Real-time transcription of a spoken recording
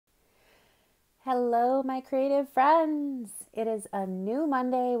Hello, my creative friends. It is a new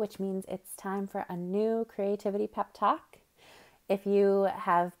Monday, which means it's time for a new creativity pep talk. If you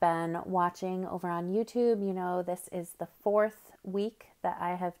have been watching over on YouTube, you know this is the fourth week that I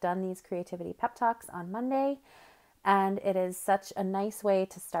have done these creativity pep talks on Monday. And it is such a nice way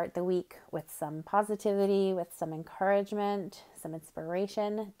to start the week with some positivity, with some encouragement, some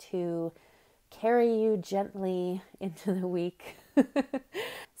inspiration to carry you gently into the week.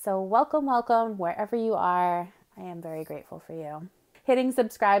 So, welcome, wherever you are. I am very grateful for you. Hitting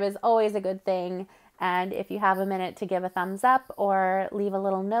subscribe is always a good thing. And if you have a minute to give a thumbs up or leave a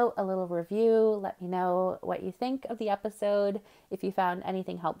little note, a little review, let me know what you think of the episode. If you found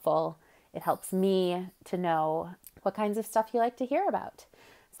anything helpful, it helps me to know what kinds of stuff you like to hear about.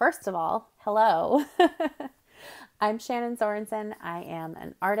 First of all, hello. I'm Shannon Sorensen. I am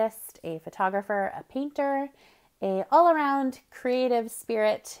an artist, a photographer, a painter, a all-around creative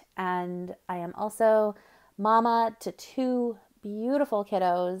spirit, and I am also mama to two beautiful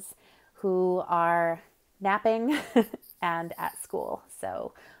kiddos who are napping and at school.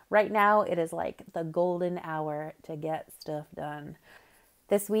 So right now it is like the golden hour to get stuff done.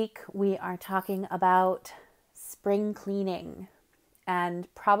 This week we are talking about spring cleaning, and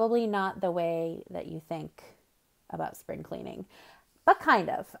probably not the way that you think about spring cleaning, but kind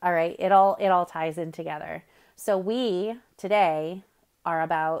of. All right, it all ties in together. So we today are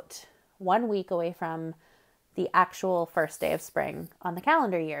about 1 week away from the actual first day of spring on the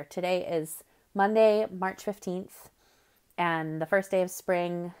calendar year. Today is Monday, March 15th, and the first day of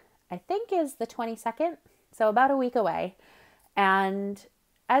spring, I think, is the 22nd, so about a week away. And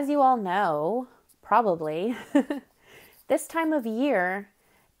as you all know, probably, this time of year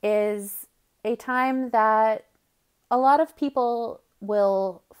is a time that a lot of people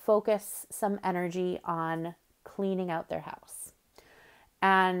will focus some energy on cleaning out their house.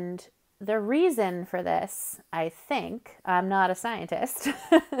 And the reason for this, I think, I'm not a scientist,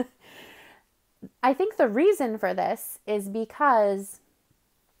 I think the reason for this is because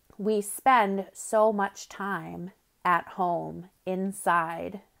we spend so much time at home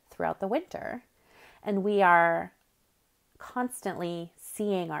inside throughout the winter, and we are constantly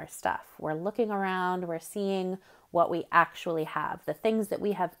seeing our stuff. We're looking around, we're seeing what we actually have, the things that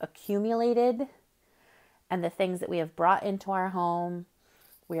we have accumulated and the things that we have brought into our home.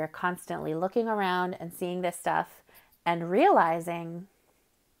 We are constantly looking around and seeing this stuff and realizing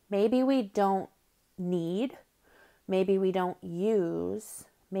maybe we don't need, maybe we don't use,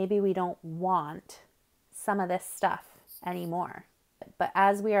 maybe we don't want some of this stuff anymore. But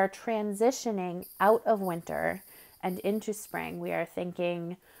as we are transitioning out of winter and into spring, we are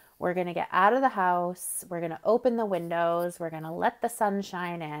thinking we're going to get out of the house, we're going to open the windows, we're going to let the sun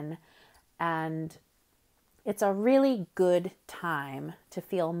shine in, and it's a really good time to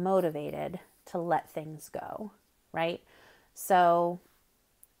feel motivated to let things go, right? So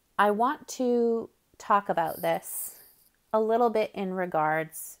I want to talk about this a little bit in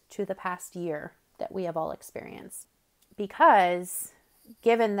regards to the past year that we have all experienced, because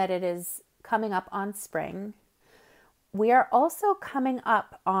given that it is coming up on spring, we are also coming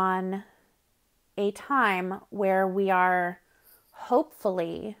up on a time where we are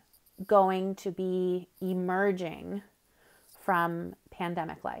hopefully going to be emerging from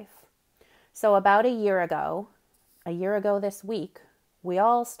pandemic life. So about a year ago this week, we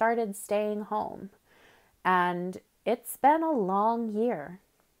all started staying home, and it's been a long year.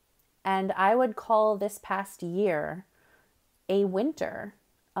 And I would call this past year a winter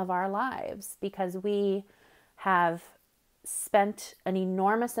of our lives, because we have spent an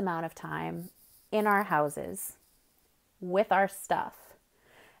enormous amount of time in our houses with our stuff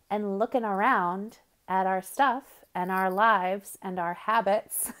and looking around at our stuff and our lives and our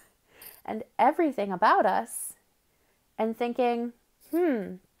habits and everything about us and thinking,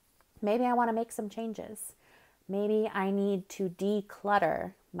 maybe I want to make some changes. Maybe I need to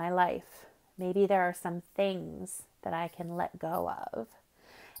declutter my life. Maybe there are some things that I can let go of.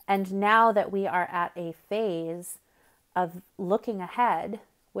 And now that we are at a phase of looking ahead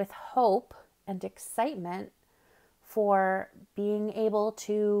with hope and excitement for being able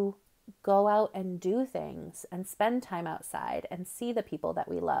to go out and do things and spend time outside and see the people that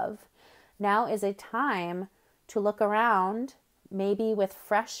we love, now is a time to look around, maybe with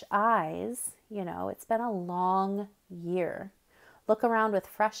fresh eyes. You know, it's been a long year. Look around with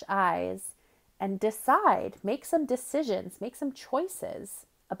fresh eyes and decide, make some decisions, make some choices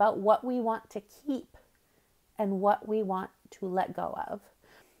about what we want to keep and what we want to let go of.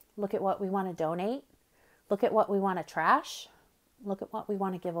 Look at what we want to donate. Look at what we want to trash. Look at what we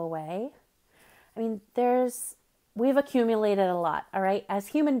want to give away. I mean, there's we've accumulated a lot, all right? As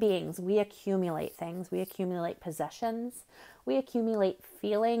human beings, we accumulate things. We accumulate possessions. We accumulate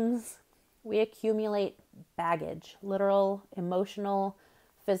feelings. We accumulate baggage, literal, emotional,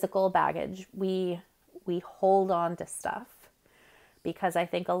 physical baggage. We hold on to stuff because I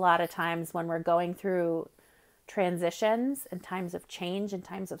think a lot of times when we're going through transitions and times of change and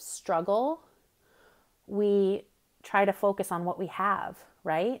times of struggle, we try to focus on what we have,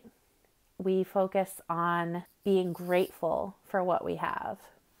 right? We focus on being grateful for what we have.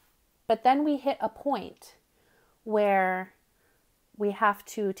 But then we hit a point where we have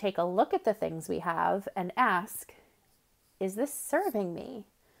to take a look at the things we have and ask, is this serving me?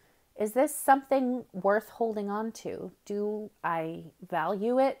 Is this something worth holding on to? Do I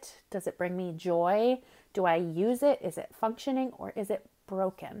value it? Does it bring me joy? Do I use it? Is it functioning or is it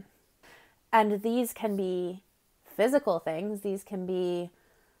broken? And these can be physical things. These can be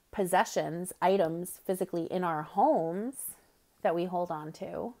possessions, items physically in our homes that we hold on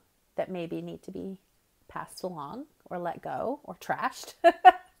to that maybe need to be passed along or let go or trashed.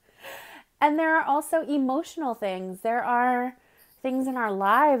 And there are also emotional things. There are things in our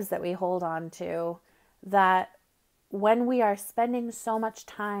lives that we hold on to that when we are spending so much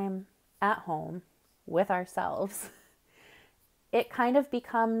time at home with ourselves, it kind of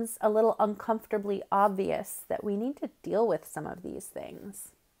becomes a little uncomfortably obvious that we need to deal with some of these things.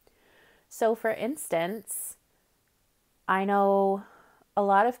 So for instance, I know a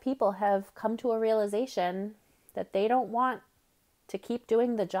lot of people have come to a realization that they don't want to keep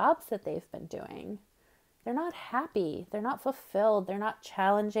doing the jobs that they've been doing. They're not happy, they're not fulfilled, they're not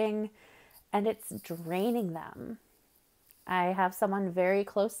challenging, and it's draining them. I have someone very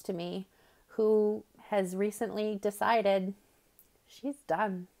close to me who has recently decided she's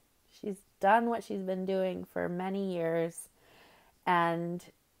done. She's done what she's been doing for many years. And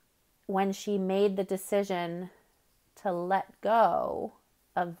when she made the decision to let go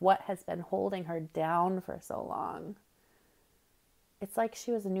of what has been holding her down for so long, it's like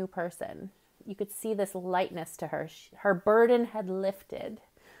she was a new person. You could see this lightness to her. Her burden had lifted.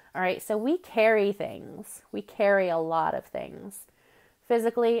 All right, so we carry things. We carry a lot of things.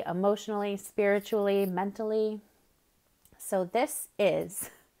 Physically, emotionally, spiritually, mentally. So this is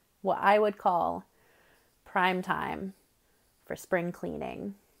what I would call prime time for spring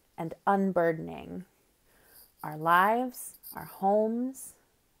cleaning and unburdening our lives, our homes.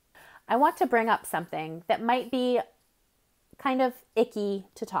 I want to bring up something that might be kind of icky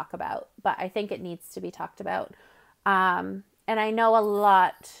to talk about, but I think it needs to be talked about. And I know a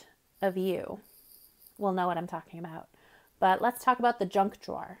lot of you will know what I'm talking about, but let's talk about the junk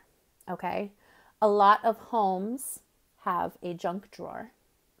drawer, okay? A lot of homes have a junk drawer.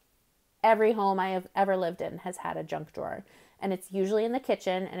 Every home I have ever lived in has had a junk drawer, and it's usually in the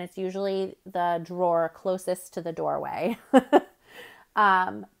kitchen, and it's usually the drawer closest to the doorway.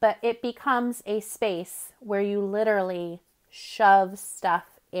 But it becomes a space where you literally shove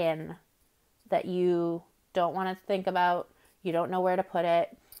stuff in that you don't want to think about. You don't know where to put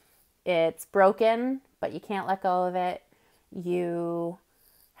it. It's broken, but you can't let go of it. You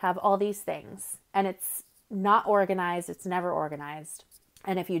have all these things, and it's not organized. It's never organized.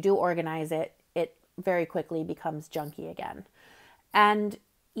 And if you do organize it, it very quickly becomes junky again. And,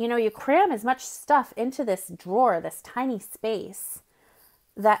 you know, you cram as much stuff into this drawer, this tiny space,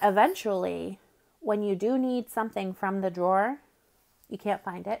 that eventually, when you do need something from the drawer, you can't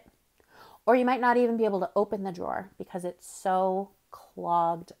find it. Or you might not even be able to open the drawer because it's so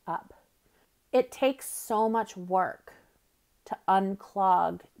clogged up. It takes so much work to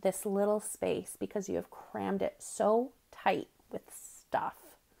unclog this little space because you have crammed it so tight with stuff.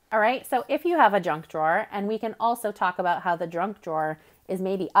 All right, so if you have a junk drawer, and we can also talk about how the junk drawer is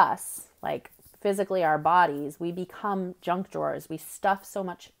maybe us, like physically our bodies, we become junk drawers. We stuff so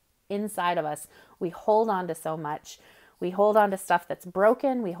much inside of us. We hold on to so much. We hold on to stuff that's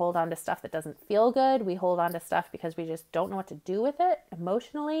broken. We hold on to stuff that doesn't feel good. We hold on to stuff because we just don't know what to do with it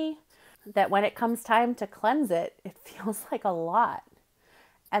emotionally, that when it comes time to cleanse it, it feels like a lot.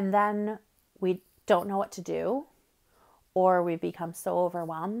 And then we don't know what to do, or we become so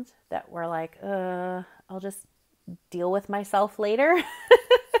overwhelmed that we're like, I'll just deal with myself later.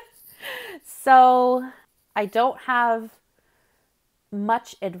 So I don't have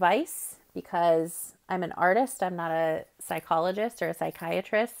much advice because I'm an artist. I'm not a psychologist or a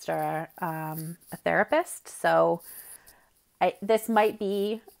psychiatrist or a therapist. So this might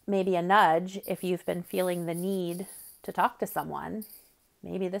be maybe a nudge if you've been feeling the need to talk to someone.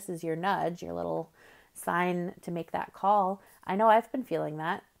 Maybe this is your nudge, your little sign to make that call. I know I've been feeling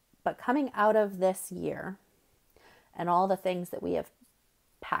that, but coming out of this year and all the things that we have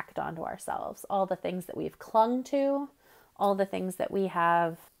packed onto ourselves, all the things that we've clung to, all the things that we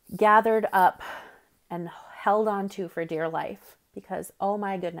have gathered up and held on to for dear life. Because, oh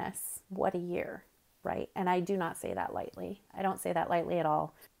my goodness, what a year, right? And I do not say that lightly. I don't say that lightly at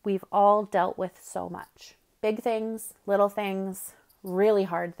all. We've all dealt with so much. Big things, little things, really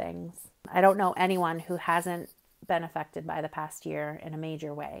hard things. I don't know anyone who hasn't been affected by the past year in a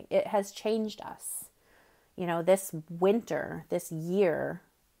major way. It has changed us. You know, this winter, this year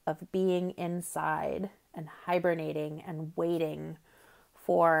of being inside and hibernating and waiting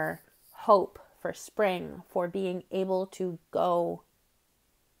for hope, for spring, for being able to go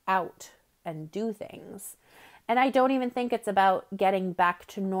out and do things. And I don't even think it's about getting back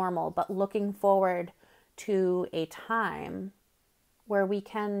to normal, but looking forward to a time where we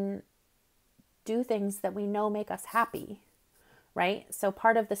can do things that we know make us happy, right? So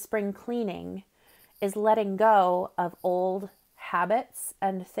part of the spring cleaning is letting go of old habits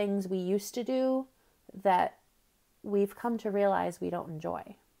and things we used to do that we've come to realize we don't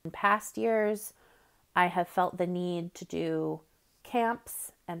enjoy. In past years, I have felt the need to do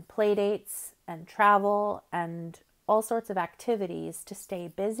camps and play dates and travel and all sorts of activities to stay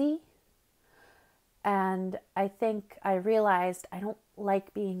busy. And I think I realized I don't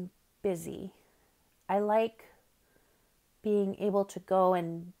like being busy. I like being able to go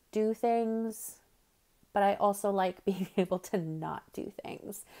and do things, but I also like being able to not do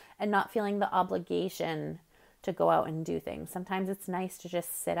things and not feeling the obligation to go out and do things. Sometimes it's nice to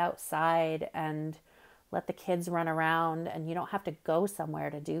just sit outside and let the kids run around, and you don't have to go somewhere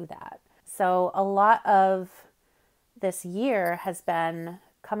to do that. So a lot of this year has been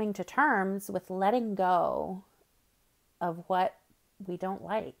coming to terms with letting go of what we don't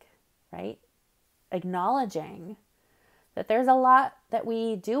like, right? Acknowledging that there's a lot that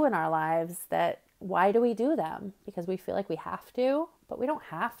we do in our lives that, why do we do them? Because we feel like we have to, but we don't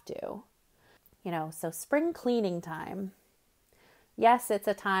have to. You know, so spring cleaning time. Yes, it's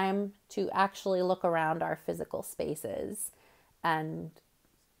a time to actually look around our physical spaces and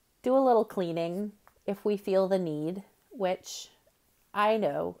do a little cleaning if we feel the need, which I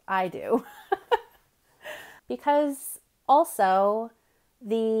know I do. Because also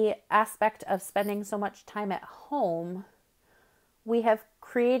the aspect of spending so much time at home, we have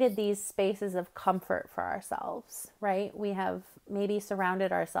created these spaces of comfort for ourselves, right? We have maybe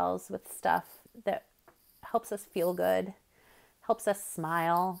surrounded ourselves with stuff that helps us feel good, helps us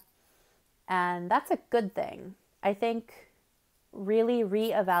smile, and that's a good thing. I think really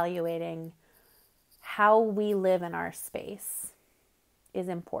reevaluating how we live in our space is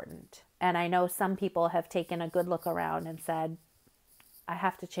important. And I know some people have taken a good look around and said, I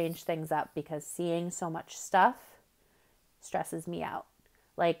have to change things up because seeing so much stuff stresses me out.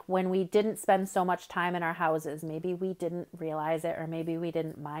 Like when we didn't spend so much time in our houses, maybe we didn't realize it, or maybe we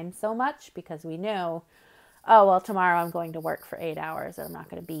didn't mind so much because we knew, oh, well, tomorrow I'm going to work for 8 hours and I'm not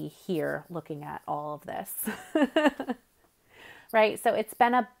going to be here looking at all of this. Right? So it's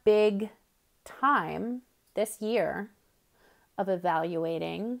been a big time this year of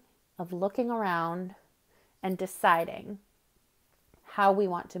evaluating, of looking around and deciding how we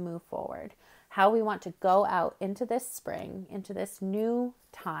want to move forward, how we want to go out into this spring, into this new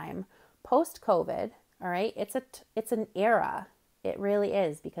time, post-COVID, all right? It's an era. It really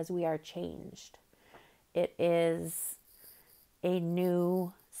is, because we are changed. It is a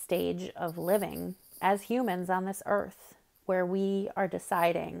new stage of living as humans on this earth where we are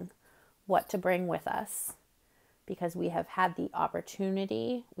deciding what to bring with us, because we have had the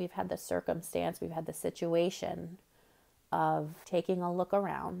opportunity, we've had the circumstance, we've had the situation of taking a look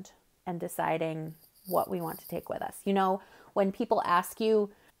around and deciding what we want to take with us. You know, when people ask you,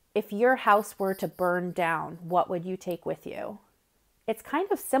 if your house were to burn down, what would you take with you? It's kind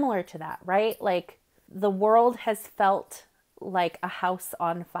of similar to that, right? Like the world has felt like a house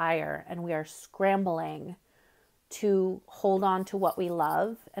on fire, and we are scrambling to hold on to what we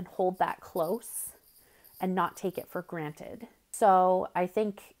love and hold that close and not take it for granted. So I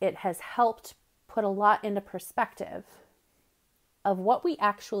think it has helped put a lot into perspective of what we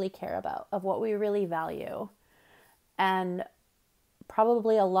actually care about, of what we really value, and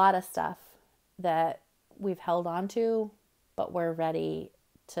probably a lot of stuff that we've held on to, but we're ready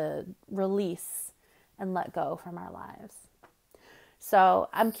to release and let go from our lives. So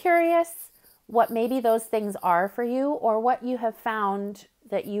I'm curious what maybe those things are for you, or what you have found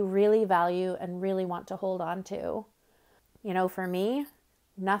that you really value and really want to hold on to. You know, for me,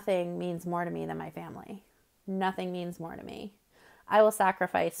 nothing means more to me than my family. Nothing means more to me. I will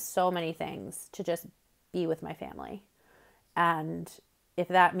sacrifice so many things to just be with my family. And if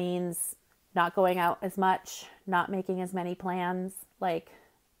that means not going out as much, not making as many plans, like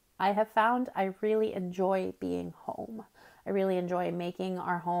I have found I really enjoy being home. I really enjoy making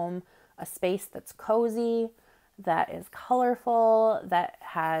our home a space that's cozy, that is colorful, that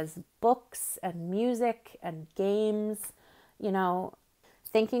has books and music and games. You know,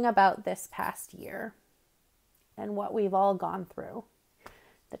 thinking about this past year and what we've all gone through,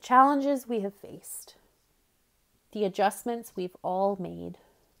 the challenges we have faced, the adjustments we've all made.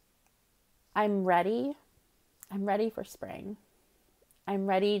 I'm ready. I'm ready for spring. I'm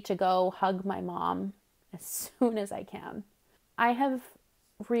ready to go hug my mom as soon as I can. I have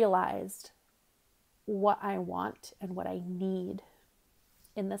realized what I want and what I need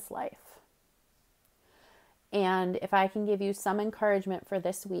in this life. And if I can give you some encouragement for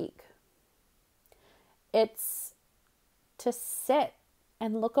this week, it's to sit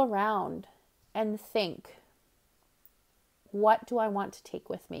and look around and think, what do I want to take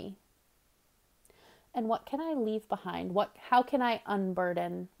with me? And what can I leave behind? How can I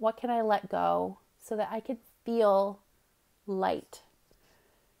unburden? What can I let go so that I can feel light?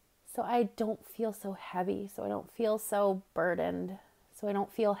 So I don't feel so heavy, so I don't feel so burdened, so I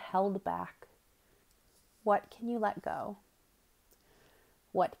don't feel held back. What can you let go?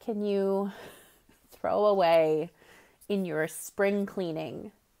 What can you throw away in your spring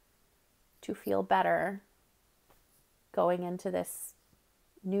cleaning to feel better going into this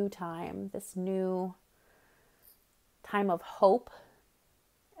new time, this new time of hope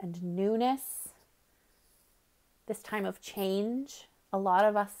and newness, this time of change? A lot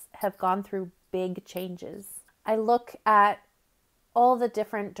of us have gone through big changes. I look at all the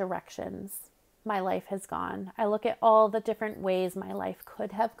different directions my life has gone. I look at all the different ways my life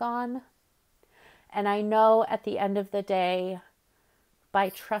could have gone. And I know at the end of the day, by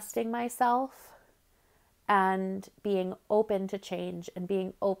trusting myself and being open to change and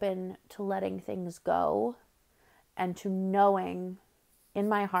being open to letting things go and to knowing in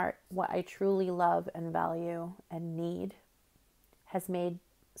my heart what I truly love and value and need, has made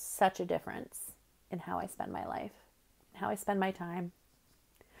such a difference in how I spend my life, how I spend my time.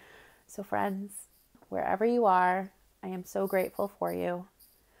 So friends, wherever you are, I am so grateful for you.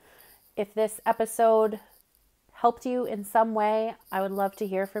 If this episode helped you in some way, I would love to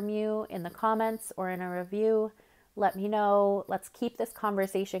hear from you in the comments or in a review. Let me know. Let's keep this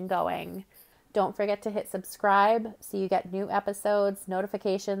conversation going. Don't forget to hit subscribe so you get new episodes,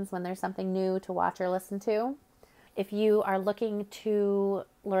 notifications when there's something new to watch or listen to. If you are looking to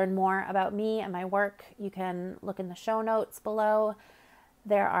learn more about me and my work, you can look in the show notes below.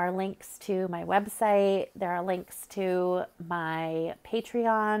 There are links to my website. There are links to my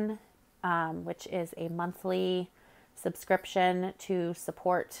Patreon, which is a monthly subscription to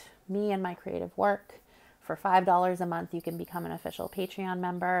support me and my creative work. For $5 a month, you can become an official Patreon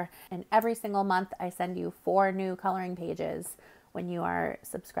member. And every single month, I send you 4 new coloring pages when you are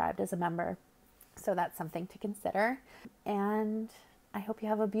subscribed as a member. So that's something to consider. And I hope you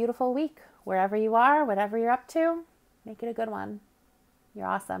have a beautiful week. Wherever you are, whatever you're up to, make it a good one. You're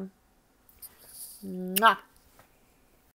awesome. Mwah.